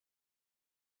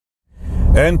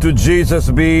And to Jesus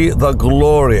be the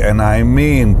glory, and I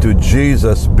mean to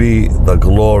Jesus be the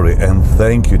glory. And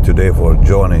thank you today for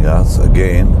joining us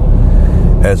again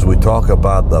as we talk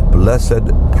about the blessed,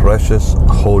 precious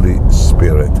Holy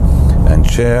Spirit. And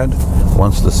Chad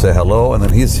wants to say hello, and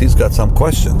then he's got some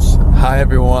questions. Hi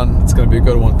everyone, it's going to be a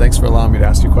good one. Thanks for allowing me to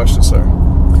ask you questions, sir.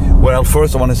 Well,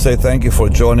 first I want to say thank you for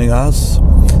joining us.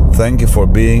 Thank you for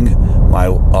being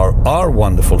our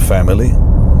wonderful family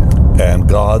and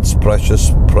God's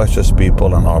precious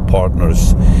people and our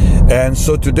partners. And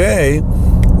so today,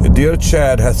 dear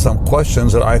Chad has some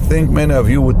questions that I think many of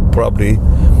you would probably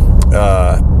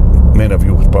have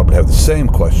the same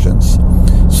questions.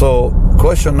 So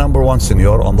question number one,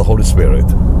 Senor, on the Holy Spirit.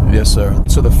 Yes, sir.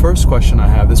 So the first question I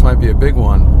have, this might be a big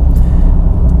one,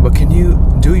 but can you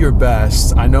do your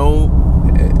best? I know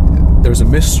there's a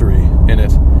mystery in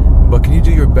it, but can you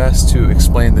do your best to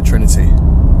explain the Trinity?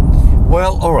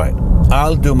 Well, all right.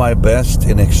 I'll do my best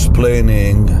in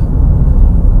explaining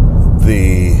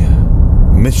the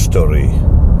mystery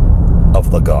of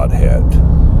the Godhead.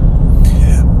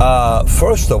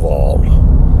 First of all,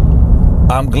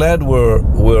 I'm glad we're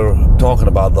talking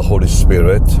about the Holy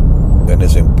Spirit and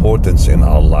His importance in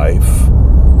our life,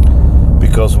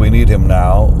 because we need Him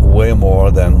now way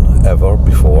more than ever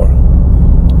before,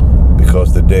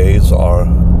 because the days are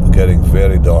getting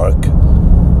very dark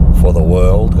for the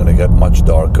world, going to get much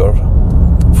darker.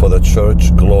 For the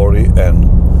church, glory and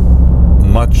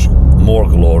much more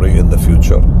glory in the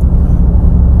future.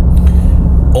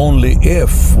 Only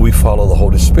if we follow the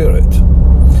Holy Spirit.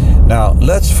 Now,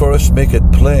 let's first make it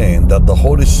plain that the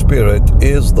Holy Spirit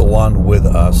is the one with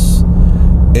us,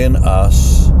 in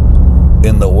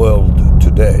the world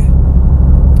today.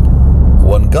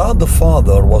 When God the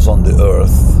Father was on the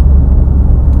earth,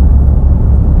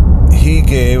 He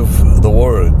gave the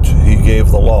word, He gave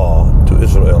the law to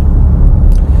Israel.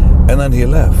 And then He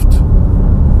left.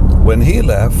 When He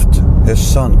left, His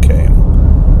Son came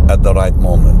at the right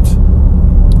moment.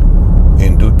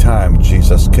 In due time,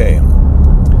 Jesus came.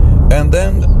 And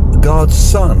then God's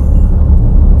Son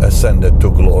ascended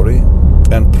to glory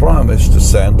and promised to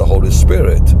send the Holy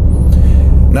Spirit.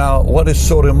 Now, what is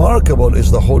so remarkable is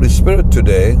the Holy Spirit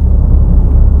today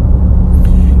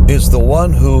is the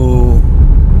one who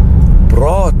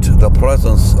brought the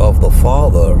presence of the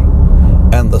Father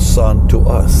and the Son to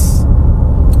us.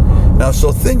 Now,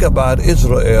 so think about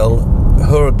Israel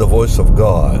heard the voice of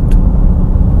God.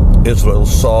 Israel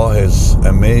saw His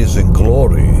amazing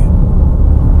glory.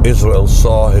 Israel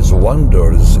saw His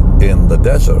wonders in the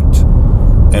desert,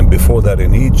 and before that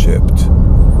in Egypt.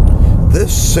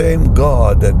 This same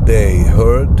God that they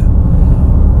heard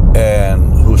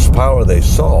and whose power they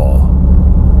saw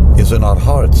is in our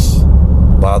hearts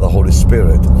by the Holy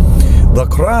Spirit. The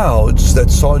crowds that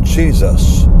saw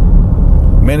Jesus,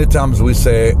 many times we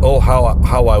say, oh,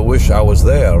 how I wish I was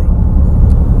there.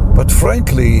 But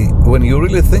frankly, when you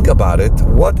really think about it,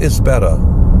 what is better?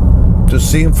 To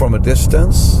see Him from a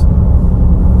distance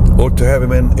or to have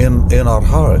Him in our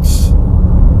hearts?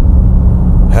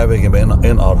 Having Him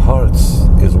in our hearts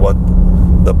is what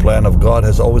the plan of God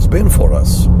has always been for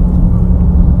us.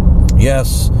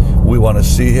 Yes, we want to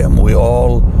see Him. We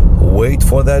all wait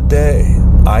for that day.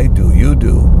 I do, you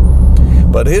do.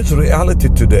 But His reality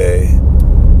today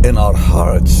in our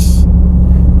hearts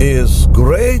is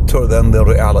greater than the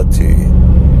reality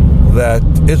that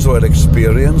Israel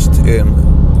experienced in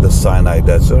the Sinai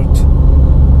desert.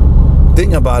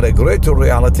 Think about a greater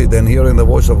reality than hearing the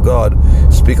voice of God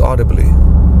speak audibly.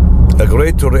 A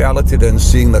greater reality than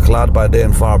seeing the cloud by day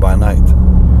and fire by night.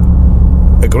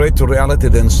 A greater reality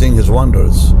than seeing His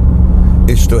wonders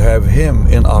is to have Him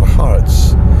in our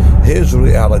hearts. His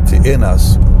reality in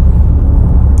us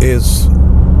is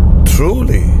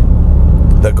truly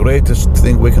the greatest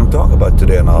thing we can talk about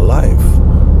today in our life.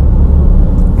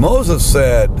 Moses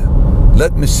said,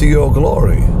 "Let me see your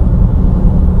glory."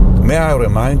 May I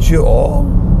remind you all,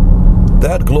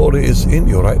 that glory is in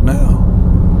you right now.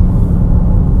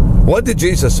 What did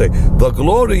Jesus say? The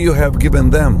glory you have given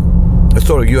them,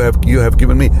 you have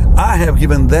given me, I have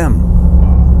given them.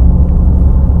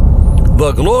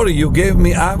 The glory you gave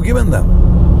me, I have given them.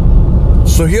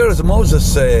 So here is Moses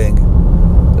saying,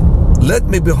 let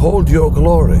me behold your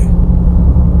glory.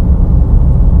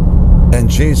 And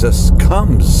Jesus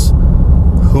comes,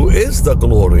 who is the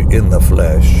glory in the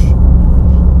flesh.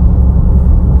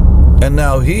 And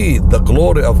now He, the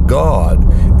glory of God,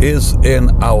 is in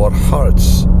our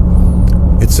hearts.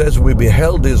 It says we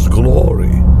beheld His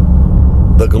glory,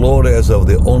 the glory as of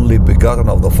the only begotten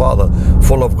of the Father,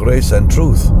 full of grace and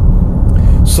truth.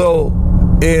 So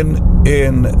in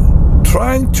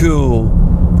trying to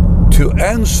to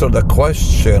answer the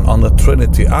question on the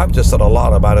Trinity, I've just said a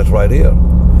lot about it right here.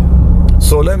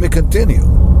 So let me continue.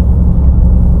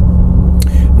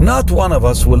 Not one of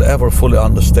us will ever fully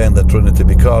understand the Trinity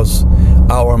because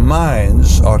our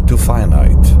minds are too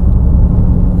finite.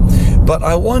 But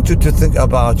I want you to think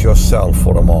about yourself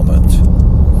for a moment.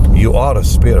 You are a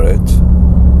spirit.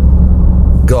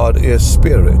 God is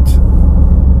spirit.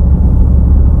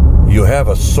 You have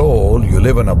a soul. You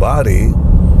live in a body.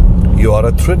 You are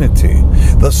a trinity.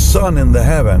 The sun in the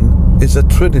heaven is a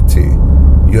trinity.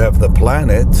 You have the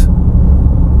planet.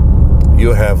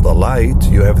 You have the light.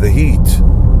 You have the heat.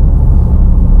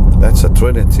 That's a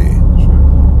trinity.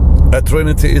 A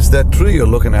trinity is that tree you're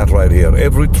looking at right here.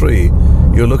 Every tree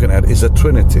you're looking at is a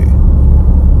trinity.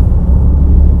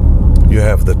 You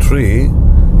have the tree,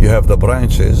 you have the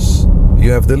branches,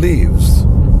 you have the leaves.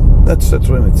 That's the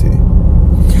trinity.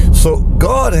 So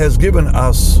God has given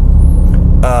us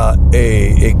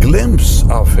a glimpse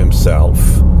of himself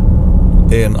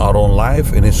in our own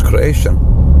life, in his creation.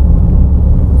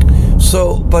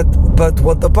 So, but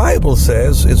what the Bible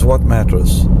says is what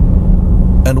matters.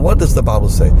 And what does the Bible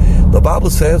say? The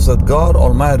Bible says that God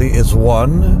Almighty is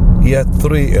one, yet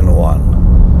three in one.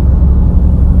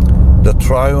 The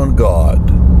triune God,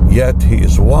 yet he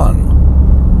is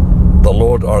one. The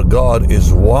Lord our God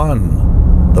is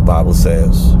one, the Bible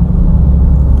says.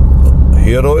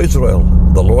 Hear, O Israel,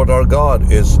 the Lord our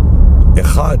God is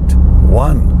Echad,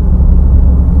 one.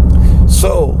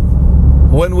 So,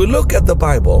 when we look at the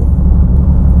Bible,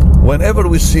 whenever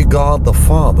we see God the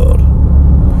Father,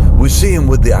 we see him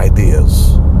with the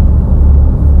ideas.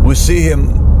 We see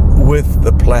him with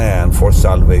the plan for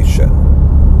salvation.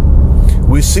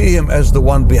 We see him as the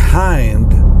one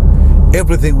behind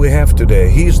everything we have today.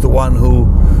 He's the one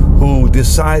who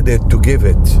decided to give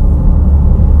it.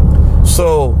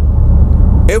 So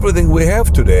everything we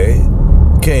have today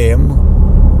came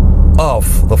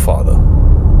of the Father.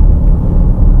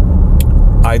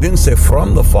 I didn't say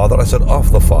from the Father, I said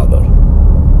of the Father.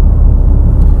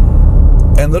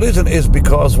 And the reason is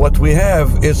because what we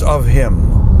have is of him.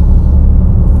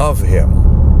 Of him.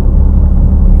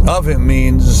 Of him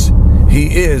means he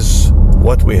is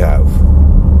what we have.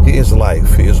 He is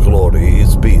life, he is glory, he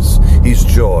is peace, he is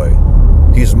joy,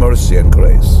 he is mercy and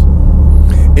grace.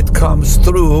 It comes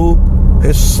through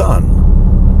his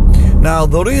Son. Now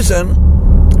the reason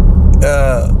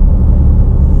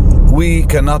we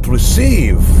cannot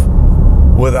receive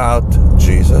without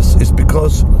Jesus is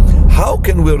because how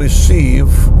can we receive,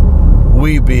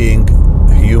 we being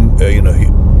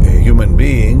human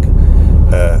being,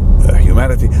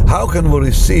 humanity, how can we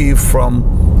receive from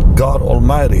God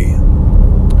Almighty,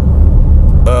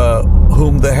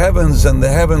 whom the heavens and the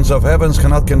heavens of heavens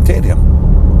cannot contain him?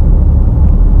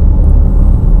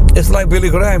 It's like Billy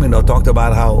Graham, talked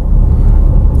about how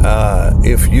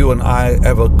if you and I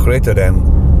ever created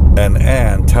an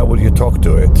ant, how will you talk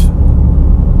to it?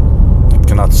 It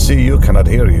cannot see you, cannot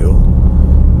hear you.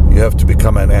 You have to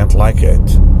become an ant like it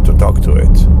to talk to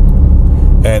it.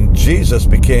 And Jesus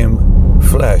became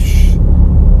flesh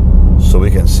so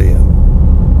we can see him.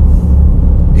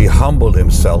 He humbled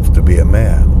himself to be a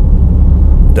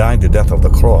man, dying the death of the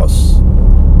cross.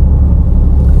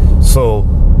 So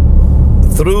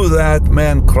through that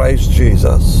man, Christ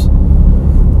Jesus,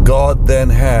 God then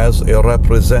has a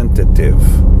representative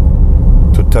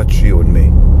to touch you and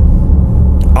me.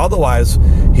 Otherwise,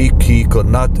 he could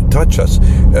not touch us.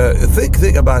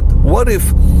 Think about what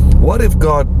if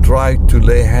God tried to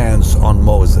lay hands on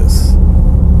Moses?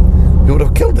 He would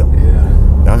have killed him.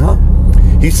 Yeah.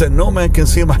 He said, "No man can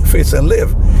see my face and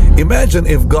live." Imagine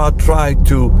if God tried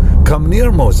to come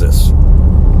near Moses.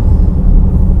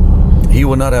 He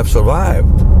would not have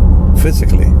survived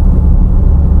physically.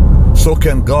 So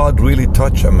can God really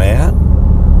touch a man?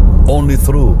 Only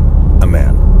through a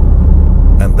man.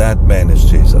 And that man is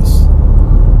Jesus.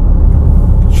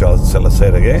 Shall I say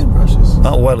it again? It's precious.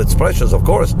 Oh, well, it's precious, of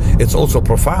course. It's also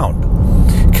profound.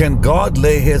 Can God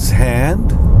lay his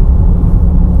hand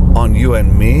on you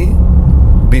and me?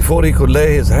 Before he could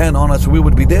lay his hand on us, we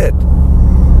would be dead.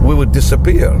 We would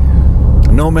disappear.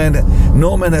 No man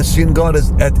has seen God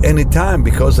at any time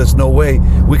because there's no way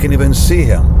we can even see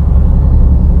him.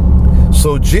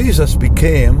 So Jesus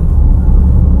became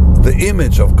the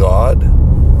image of God.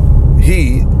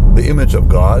 He, the image of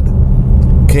God,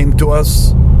 came to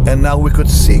us, and now we could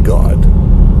see God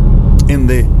in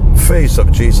the face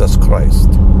of Jesus Christ.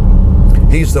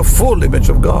 He's the full image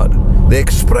of God, the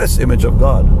express image of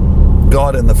God,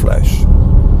 God in the flesh.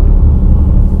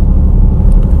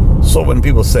 So when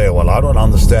people say, well, I don't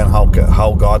understand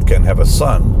how God can have a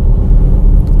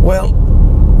son. Well,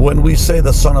 when we say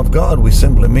the Son of God, we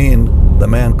simply mean the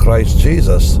man Christ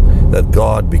Jesus that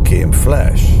God became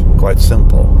flesh. Quite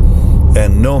simple.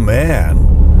 And no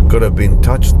man could have been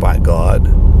touched by God,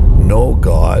 know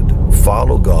God,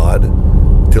 follow God,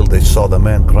 till they saw the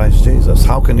man Christ Jesus.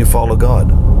 How can you follow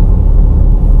God?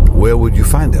 Where would you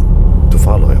find him to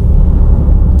follow him?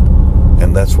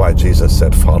 And that's why Jesus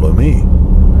said, follow me.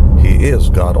 He is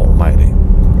God Almighty.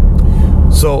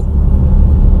 So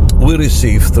we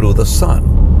receive through the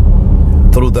Son,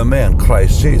 through the man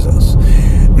Christ Jesus.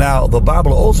 Now the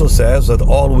Bible also says that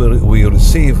all we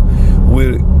receive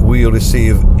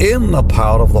in the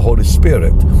power of the Holy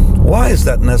Spirit. Why is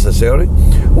that necessary?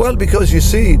 Well, because you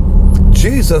see,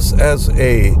 Jesus as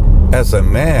a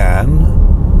man,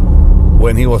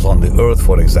 when he was on the earth,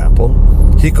 for example,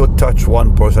 he could touch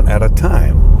one person at a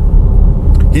time.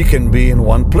 He can be in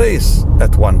one place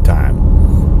at one time.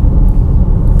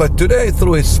 But today,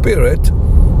 through his Spirit,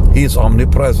 he is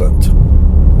omnipresent.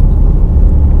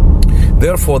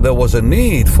 Therefore, there was a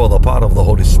need for the power of the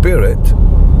Holy Spirit,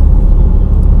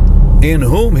 in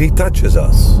whom he touches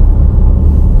us.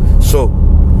 So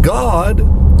God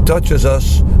touches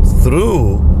us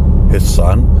through his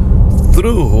Son,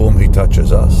 through whom he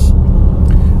touches us.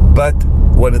 But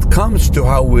when it comes to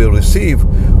how we receive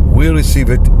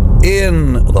it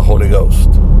in the Holy Ghost,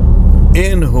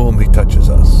 in whom he touches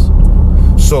us.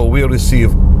 So we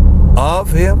receive of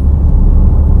him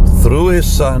through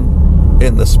his Son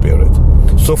in the Spirit.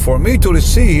 So for me to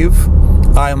receive,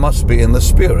 I must be in the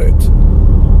Spirit.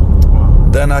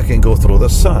 Then I can go through the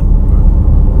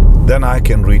Son. Then I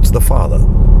can reach the Father.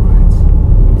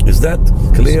 Is that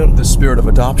clear? The spirit of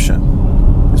adoption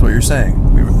is what you're saying.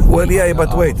 Well, yeah,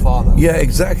 but wait. Yeah,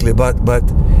 exactly. But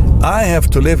I have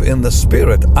to live in the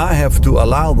Spirit. I have to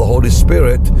allow the Holy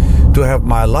Spirit to have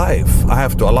my life. I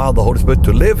have to allow the Holy Spirit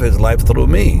to live his life through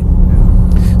me.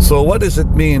 So what does it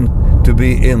mean to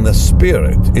be in the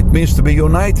Spirit? It means to be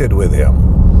united with him.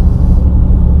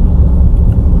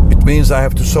 It means I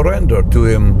have to surrender to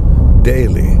him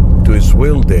daily, to his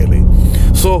will daily.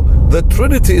 So the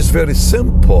Trinity is very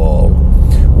simple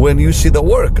when you see the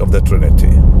work of the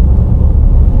Trinity.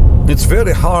 It's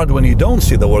very hard when you don't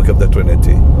see the work of the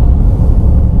Trinity,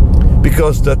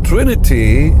 because the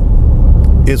Trinity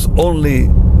is only,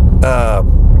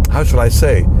 how shall I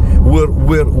say,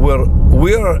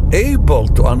 we're able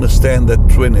to understand the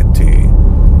Trinity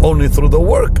only through the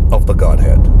work of the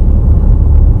Godhead.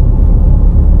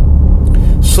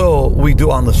 So we do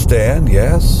understand,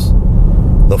 yes,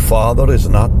 the Father is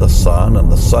not the Son,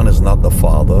 and the Son is not the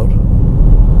Father,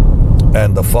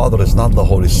 and the Father is not the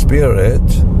Holy Spirit,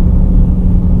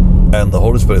 and the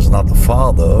Holy Spirit is not the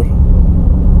Father,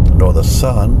 nor the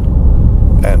Son,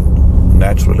 and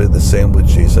naturally the same with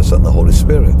Jesus and the Holy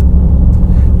Spirit.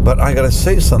 But I gotta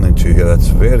say something to you here that's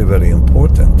very, very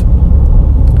important.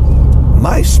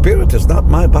 My spirit is not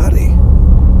my body.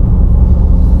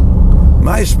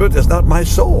 My spirit is not my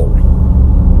soul.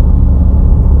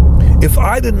 If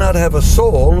I did not have a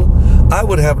soul, I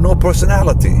would have no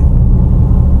personality.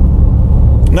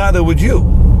 Neither would you.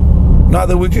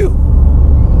 Neither would you.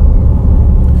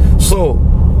 So,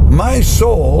 my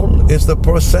soul is the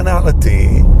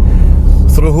personality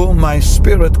through whom my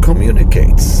spirit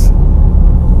communicates.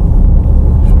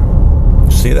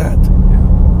 See that?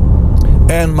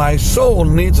 And my soul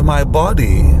needs my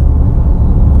body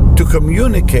to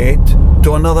communicate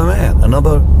to another man,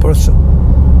 another person,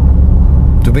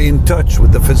 to be in touch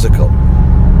with the physical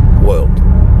world.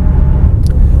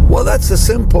 Well, that's a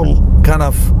simple kind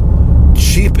of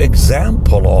cheap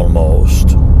example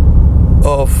almost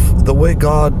of the way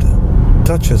God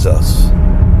touches us.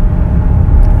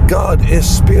 God is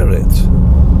Spirit,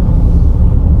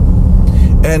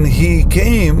 and he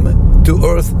came to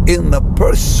earth in the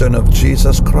person of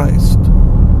Jesus Christ.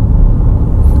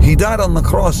 He died on the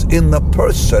cross in the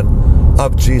person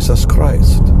of Jesus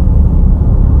Christ.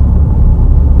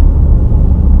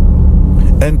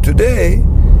 And today,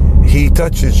 he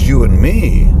touches you and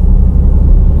me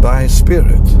by his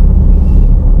Spirit.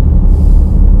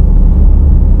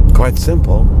 Quite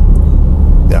simple.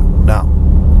 Yeah, now.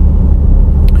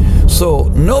 So,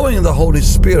 knowing the Holy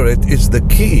Spirit is the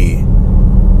key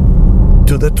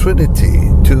to the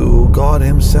Trinity, to God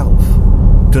himself,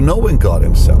 to knowing God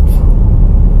himself.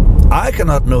 I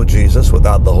cannot know Jesus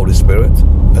without the Holy Spirit.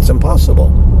 That's impossible.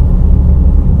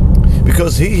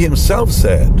 Because he himself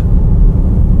said,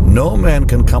 no man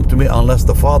can come to me unless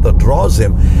the Father draws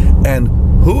him. And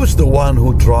who's the one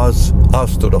who draws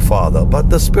us to the Father but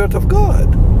the Spirit of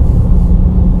God?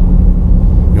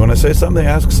 You want to say something?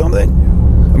 Ask something?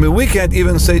 I mean, we can't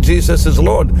even say Jesus is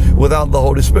Lord without the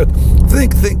Holy Spirit.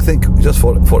 Think just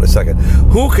for a second.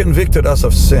 Who convicted us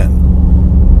of sin?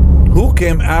 Who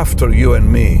came after you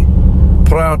and me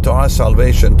prior to our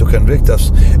salvation to convict us?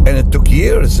 And it took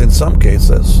years in some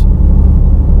cases.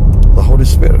 The Holy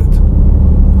Spirit.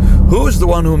 Who is the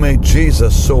one who made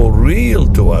Jesus so real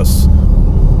to us?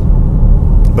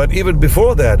 But even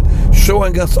before that,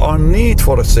 showing us our need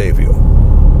for a Savior.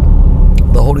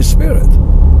 The Holy Spirit.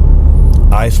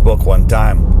 I spoke one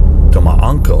time to my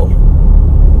uncle,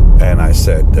 and I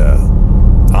said,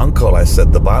 Uncle, I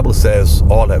said, the Bible says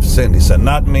all have sinned. He said,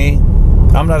 not me.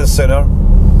 I'm not a sinner.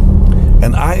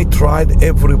 And I tried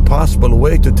every possible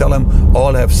way to tell him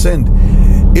all have sinned.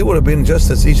 It would have been just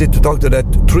as easy to talk to that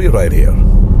tree right here,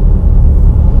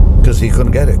 because he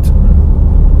couldn't get it.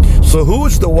 So who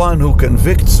is the one who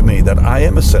convicts me that I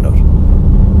am a sinner?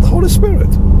 The Holy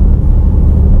Spirit.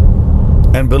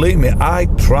 And believe me, I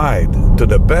tried to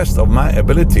the best of my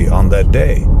ability on that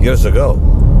day, years ago,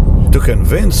 to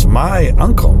convince my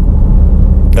uncle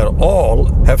that all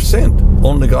have sinned.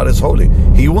 Only God is holy.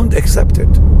 He wouldn't accept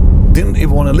it. Didn't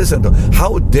even want to listen to it.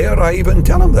 How dare I even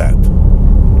tell him that?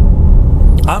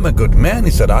 I'm a good man.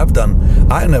 He said, I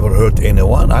never hurt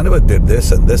anyone. I never did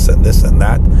this and this and this and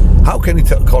that. How can he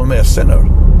call me a sinner?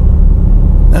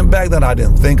 And back then I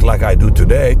didn't think like I do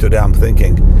today. Today I'm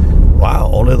thinking, wow,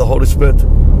 only the Holy Spirit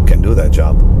can do that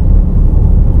job.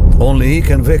 Only He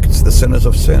convicts the sinners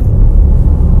of sin.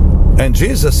 And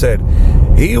Jesus said,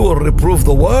 He will reprove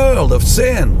the world of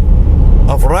sin,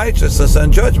 of righteousness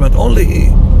and judgment. Only He.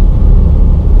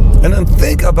 And then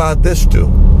think about this too.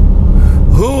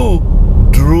 Who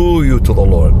drew you to the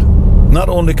Lord? Not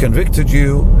only convicted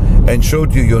you and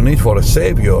showed you your need for a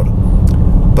Savior,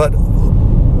 but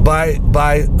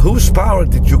by whose power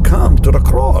did you come to the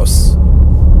cross?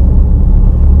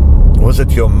 Was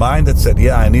it your mind that said,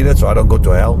 yeah, I need it so I don't go to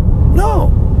hell?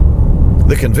 No.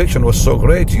 The conviction was so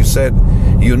great, you said,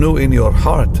 you knew in your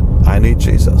heart, I need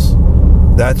Jesus.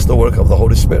 That's the work of the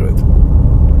Holy Spirit.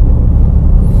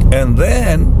 And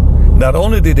then, not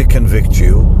only did He convict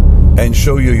you and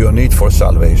show you your need for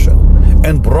salvation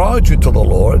and brought you to the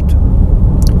Lord,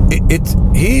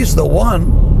 He's the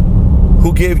one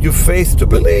who gave you faith to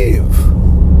believe.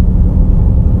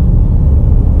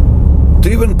 To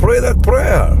even pray that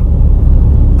prayer.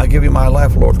 I give you my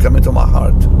life, Lord, come into my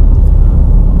heart.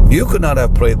 You could not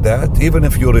have prayed that. Even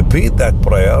if you repeat that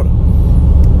prayer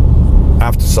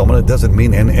after someone, it doesn't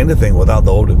mean anything without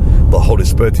the Holy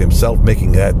Spirit Himself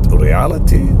making that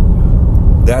reality.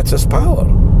 That's His power.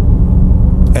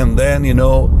 And then, you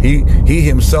know, He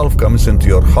Himself comes into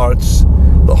your hearts,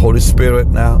 the Holy Spirit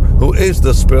now, who is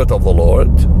the Spirit of the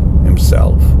Lord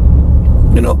Himself.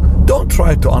 You know, don't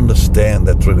try to understand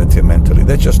the Trinity mentally.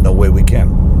 There's just no way we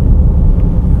can.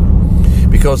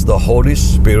 Because the Holy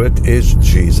Spirit is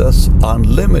Jesus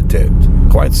unlimited.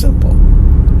 Quite simple.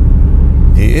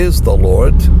 He is the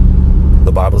Lord.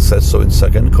 The Bible says so in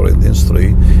 2 Corinthians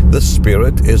 3. The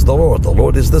Spirit is the Lord. The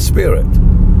Lord is the Spirit.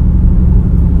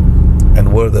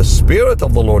 And where the Spirit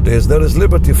of the Lord is, there is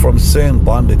liberty from sin,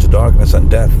 bondage, darkness, and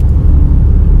death.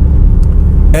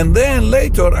 And then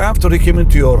later, after He came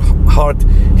into your heart,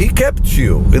 He kept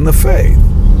you in the faith.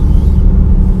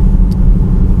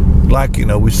 Like, you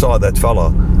know, we saw that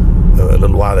fellow a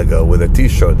little while ago with a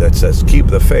t-shirt that says, keep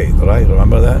the faith, right?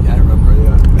 Remember that? Yeah, I remember,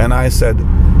 yeah. And I said,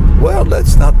 well,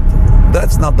 that's not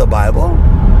the Bible.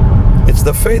 It's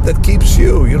the faith that keeps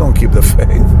you. You don't keep the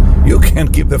faith. You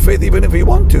can't keep the faith even if you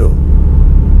want to.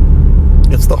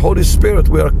 It's the Holy Spirit.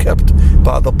 We are kept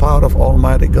by the power of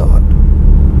Almighty God.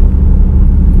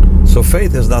 So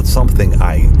faith is not something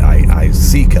I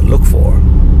seek and look for.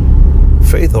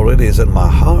 Faith already is in my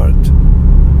heart.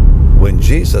 When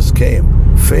Jesus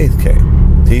came, faith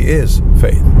came. He is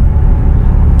faith.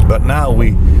 But now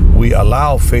we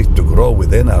allow faith to grow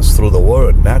within us through the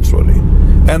Word naturally.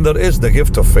 And there is the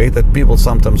gift of faith that people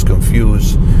sometimes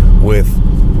confuse with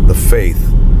the faith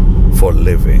for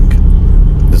living.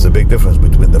 There's a big difference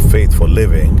between the faith for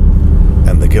living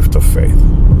and the gift of faith.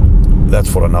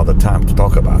 That's for another time to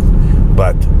talk about.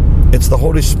 But it's the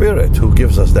Holy Spirit who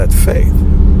gives us that faith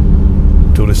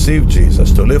to receive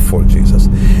Jesus, to live for Jesus.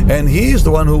 And He's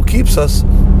the one who keeps us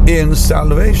in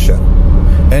salvation.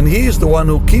 And He's the one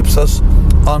who keeps us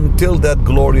until that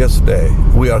glorious day.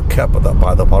 We are kept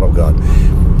by the power of God.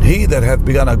 He that hath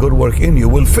begun a good work in you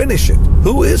will finish it.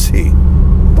 Who is He?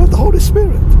 But the Holy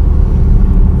Spirit.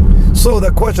 So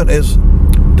the question is,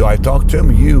 do I talk to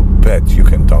Him? You bet you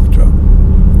can talk to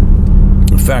Him.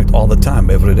 In fact, all the time,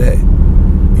 every day,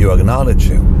 you acknowledge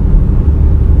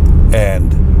Him.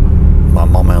 And my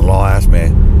mom-in-law asked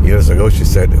me years ago, she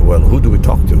said, well, who do we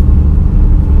talk to?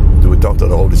 Do we talk to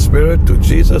the Holy Spirit, to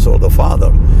Jesus, or the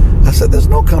Father? I said, there's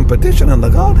no competition in the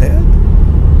Godhead.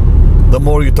 The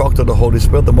more you talk to the Holy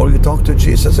Spirit, the more you talk to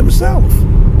Jesus himself.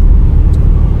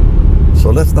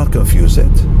 So let's not confuse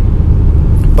it.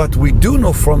 But we do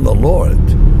know from the Lord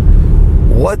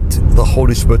what the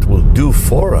Holy Spirit will do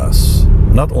for us,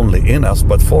 not only in us,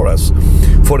 but for us.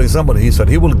 For example, he said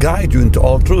he will guide you into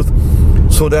all truth.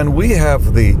 So then we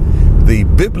have the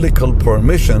biblical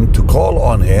permission to call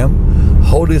on him.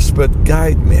 Holy Spirit,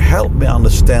 guide me, help me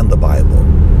understand the Bible.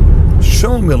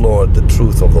 Show me, Lord, the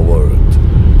truth of the Word.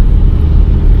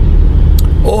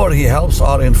 Or he helps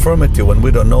our infirmity when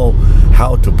we don't know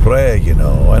how to pray, you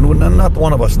know. And not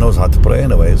one of us knows how to pray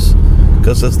anyways,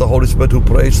 because it's the Holy Spirit who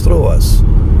prays through us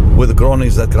with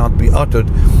groanings that cannot be uttered.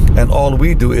 And all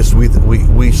we do is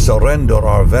we surrender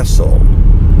our vessel.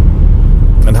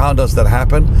 And how does that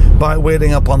happen? By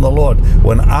waiting upon the Lord.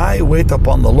 When I wait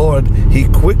upon the Lord, he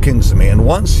quickens me. And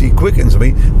once he quickens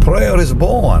me, prayer is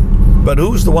born. But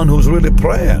who's the one who's really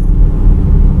praying?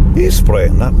 He's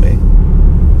praying, not me.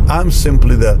 I'm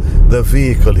simply the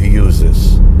vehicle he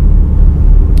uses.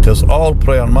 Because all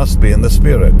prayer must be in the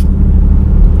Spirit.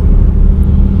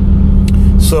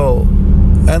 So,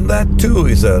 and that too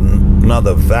is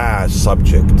another vast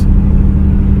subject.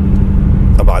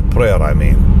 About prayer, I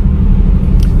mean.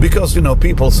 Because, you know,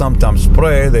 people sometimes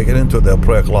pray, they get into their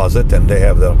prayer closet and they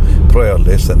have their prayer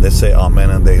list and they say amen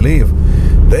and they leave.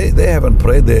 They haven't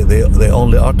prayed, they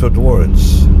only uttered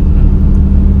words.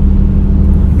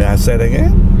 May I say it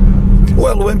again?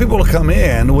 Well, when people come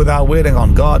in without waiting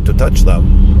on God to touch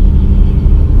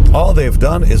them, all they've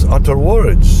done is utter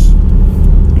words.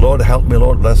 Lord, help me.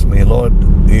 Lord, bless me. Lord,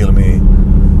 heal me.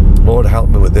 Lord, help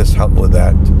me with this, help me with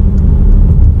that.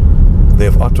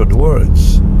 They've uttered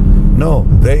words. No,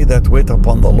 they that wait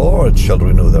upon the Lord shall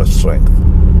renew their strength.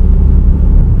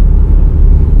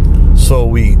 So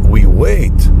we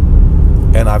wait,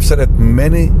 and I've said it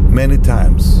many, many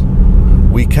times.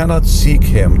 We cannot seek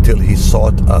him till he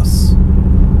sought us.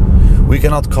 We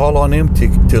cannot call on him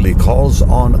till he calls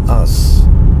on us.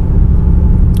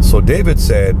 So David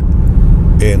said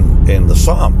in the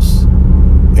Psalms,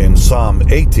 in Psalm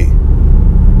 80,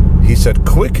 he said,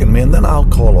 quicken me and then I'll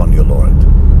call on you, Lord.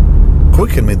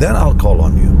 Quicken me, then I'll call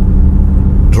on you.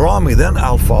 Draw me, then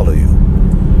I'll follow you.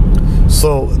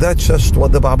 So that's just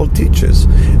what the Bible teaches.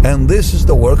 And this is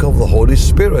the work of the Holy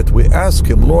Spirit. We ask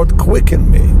him, Lord, quicken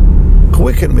me.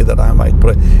 Quicken me that I might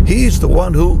pray. He's the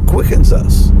one who quickens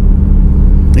us.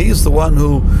 He's the one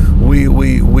who we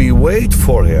wait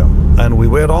for him and we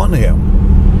wait on him.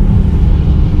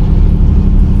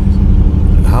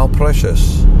 And how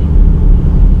precious.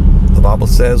 The Bible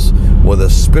says, where the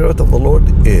Spirit of the Lord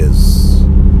is,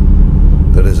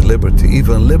 there is liberty,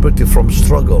 even liberty from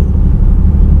struggle,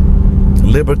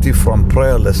 liberty from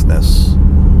prayerlessness,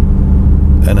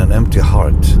 and an empty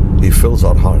heart. He fills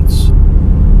our hearts.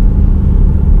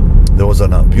 There was a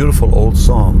beautiful old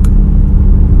song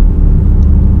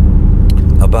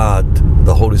about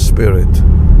the Holy Spirit.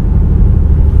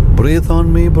 Breathe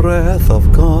on me, breath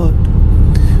of God,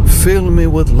 fill me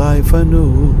with life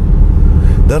anew,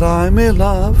 that I may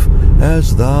love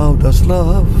as thou dost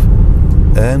love,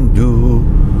 and do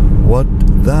what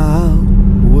thou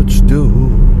wouldst do.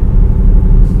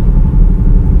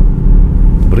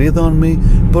 Breathe on me,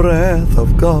 breath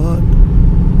of God,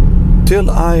 till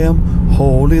I am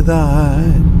wholly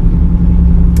thine.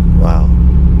 Wow.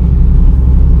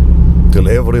 Till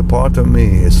every part of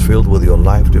me is filled with your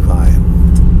life divine.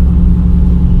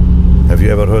 Have you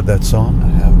ever heard that song? I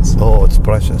haven't. Oh, it's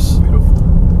precious. Beautiful.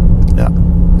 Yeah.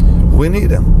 We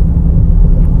need him.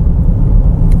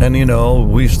 And you know,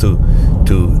 we used to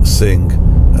sing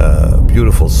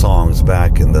beautiful songs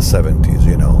back in the 70s,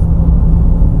 you know,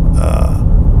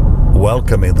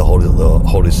 welcoming the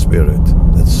Holy Spirit.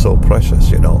 It's so precious,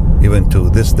 you know. Even to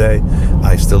this day,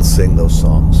 I still sing those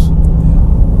songs.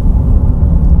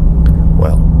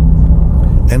 Well,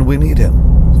 and we need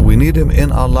him. We need him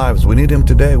in our lives. We need him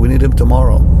today. We need him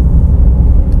tomorrow.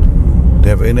 Do you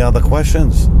have any other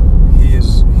questions? He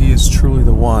is truly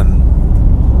the one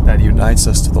that unites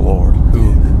us to the Lord,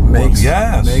 who makes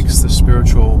our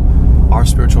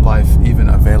spiritual life even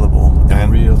available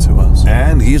and real to us.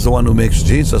 And he's the one who makes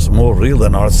Jesus more real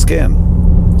than our skin.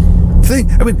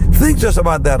 Think just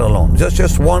about that alone. Just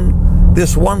this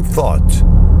one thought.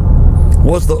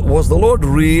 Was the Lord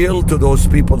real to those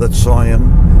people that saw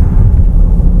him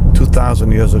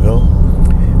 2,000 years ago?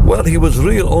 Well, he was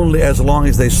real only as long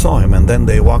as they saw him, and then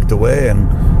they walked away and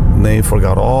they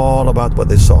forgot all about what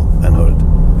they saw and heard.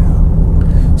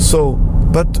 Yeah. So,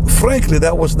 but frankly,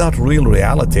 that was not real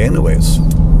reality anyways.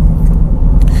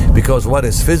 Because what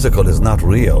is physical is not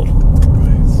real.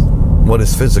 Right. What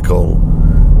is physical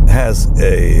has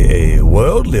a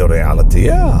worldly reality,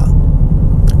 yeah.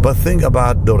 But think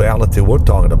about the reality we're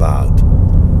talking about.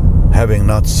 Having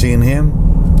not seen him,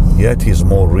 yet he's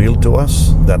more real to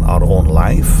us than our own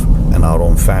life and our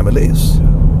own families.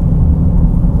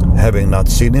 Having not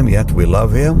seen him, yet we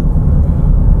love him.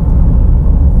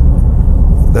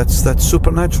 That's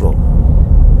supernatural.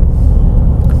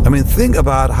 I mean, think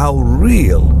about how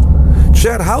real.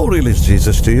 Chad, how real is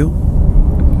Jesus to you?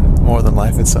 More than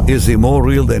life itself. Is he more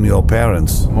real than your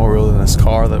parents? More real than this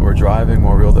car that we're driving,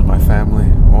 more real than my family,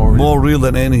 More real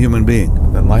than any human being.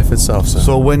 Than life itself, sir.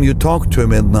 So when you talk to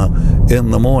him in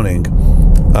the morning,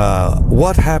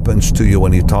 what happens to you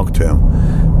when you talk to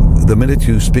him? The minute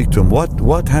you speak to him,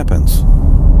 what happens?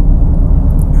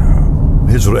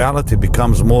 His reality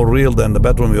becomes more real than the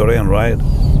bedroom you're in, right?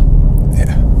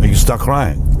 Yeah. You start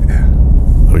crying.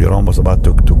 Yeah. Or you're almost about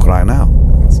to cry now.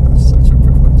 It's such a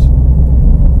privilege.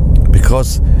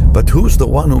 But who's the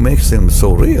one who makes him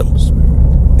so real?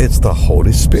 It's the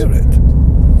Holy Spirit.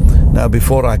 Now,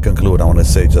 before I conclude, I want to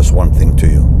say just one thing to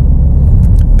you.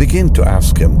 Begin to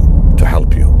ask him to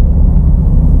help you.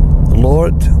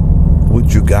 Lord,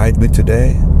 would you guide me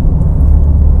today?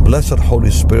 Blessed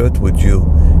Holy Spirit, would you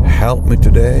help me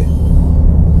today?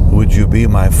 Would you be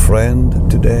my friend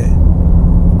today?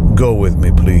 Go with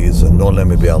me, please, and don't let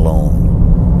me be alone.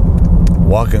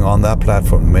 Walking on that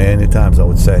platform many times, I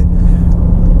would say,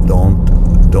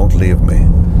 don't leave me.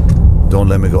 Don't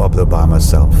let me go up there by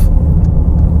myself.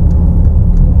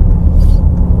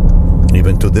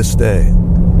 Even to this day,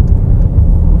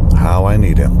 how I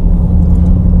need him.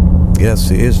 Yes,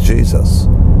 he is Jesus.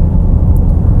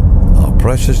 Our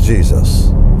precious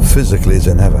Jesus physically is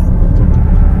in heaven.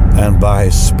 And by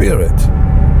his Spirit,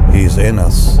 he's in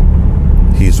us.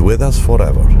 He's with us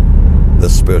forever. The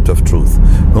Spirit of truth,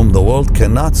 whom the world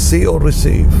cannot see or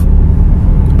receive.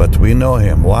 But we know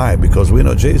him. Why? Because we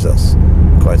know Jesus.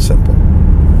 Quite simple.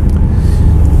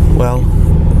 Well,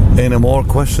 any more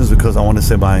questions? Because I want to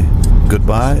say my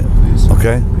goodbye.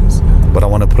 Okay? But I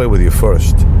want to pray with you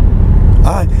first.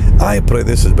 I pray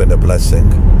this has been a blessing.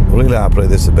 Really, I pray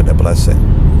this has been a blessing.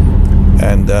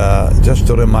 And just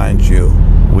to remind you,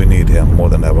 we need him more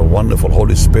than ever. Wonderful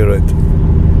Holy Spirit,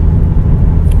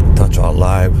 touch our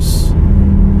lives.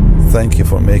 Thank you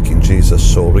for making Jesus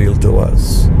so real to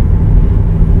us.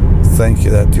 Thank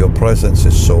you that your presence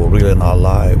is so real in our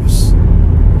lives.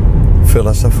 Fill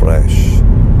us afresh.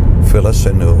 Fill us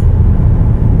anew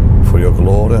for your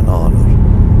glory and honor.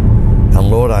 And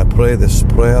Lord, I pray this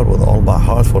prayer with all my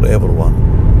heart for everyone.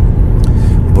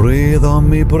 Breathe on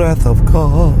me, breath of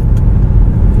God.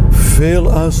 Fill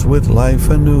us with life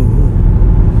anew,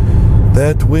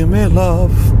 that we may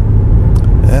love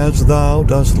as thou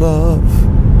dost love,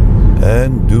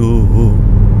 and do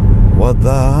what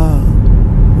thou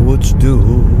wouldst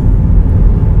do.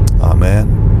 Amen.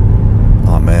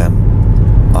 Amen.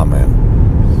 Amen.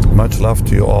 Much love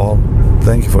to you all.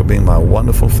 Thank you for being my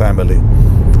wonderful family.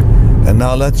 And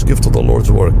now let's give to the Lord's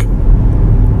work,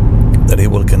 that he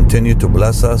will continue to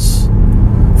bless us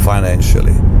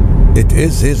financially. It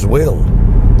is his will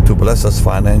to bless us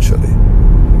financially.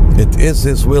 It is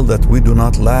his will that we do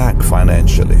not lack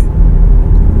financially.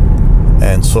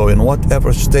 And so in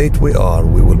whatever state we are,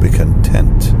 we will be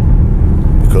content,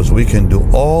 because we can do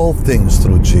all things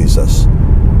through Jesus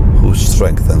who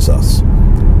strengthens us.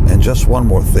 And just one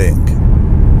more thing.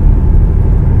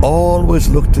 Always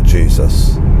look to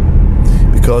Jesus,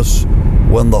 because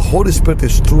when the Holy Spirit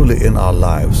is truly in our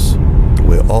lives,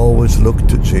 we always look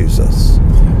to Jesus.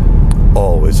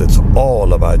 Always. It's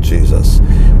all about Jesus.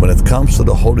 When it comes to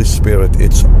the Holy Spirit,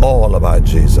 it's all about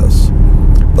Jesus.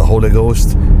 The Holy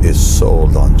Ghost is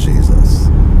sold on Jesus,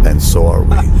 and so are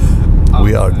we.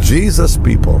 We are Jesus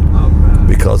people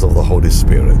because of the Holy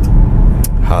Spirit.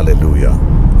 Hallelujah.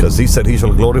 Because he said, he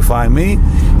shall glorify me.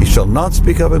 He shall not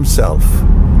speak of himself,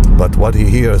 but what he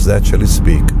hears, that shall he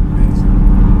speak.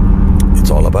 It's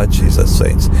all about Jesus,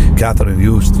 saints. Catherine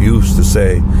used to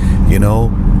say, you know,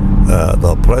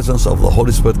 the presence of the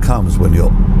Holy Spirit comes when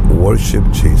you worship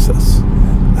Jesus.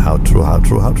 How true, how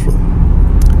true, how true.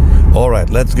 All right,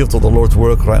 let's give to the Lord's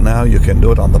work right now. You can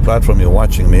do it on the platform you're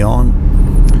watching me on,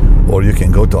 or you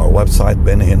can go to our website,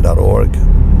 bennyhinn.org,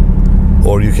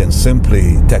 or you can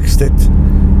simply text it,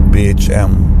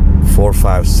 BHM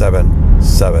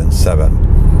 45777.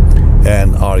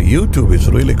 And our YouTube is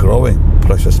really growing,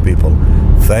 precious people.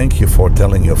 Thank you for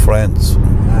telling your friends.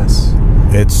 Yes.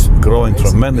 It's growing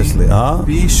tremendously.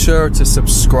 Be sure to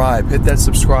subscribe. Hit that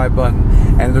subscribe button.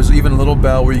 And there's even a little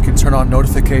bell where you can turn on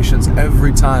notifications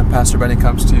every time Pastor Benny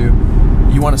comes to you.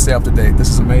 You want to stay up to date. This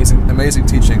is amazing, amazing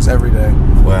teachings every day.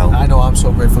 Well, I know I'm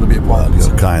so grateful to be a part of this.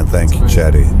 You're kind. Thank you,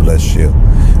 Chatty. Bless you.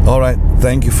 All right.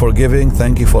 Thank you for giving.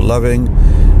 Thank you for loving.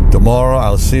 Tomorrow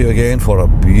I'll see you again for a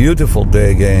beautiful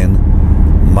day again.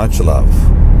 Much love.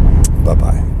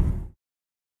 Bye-bye.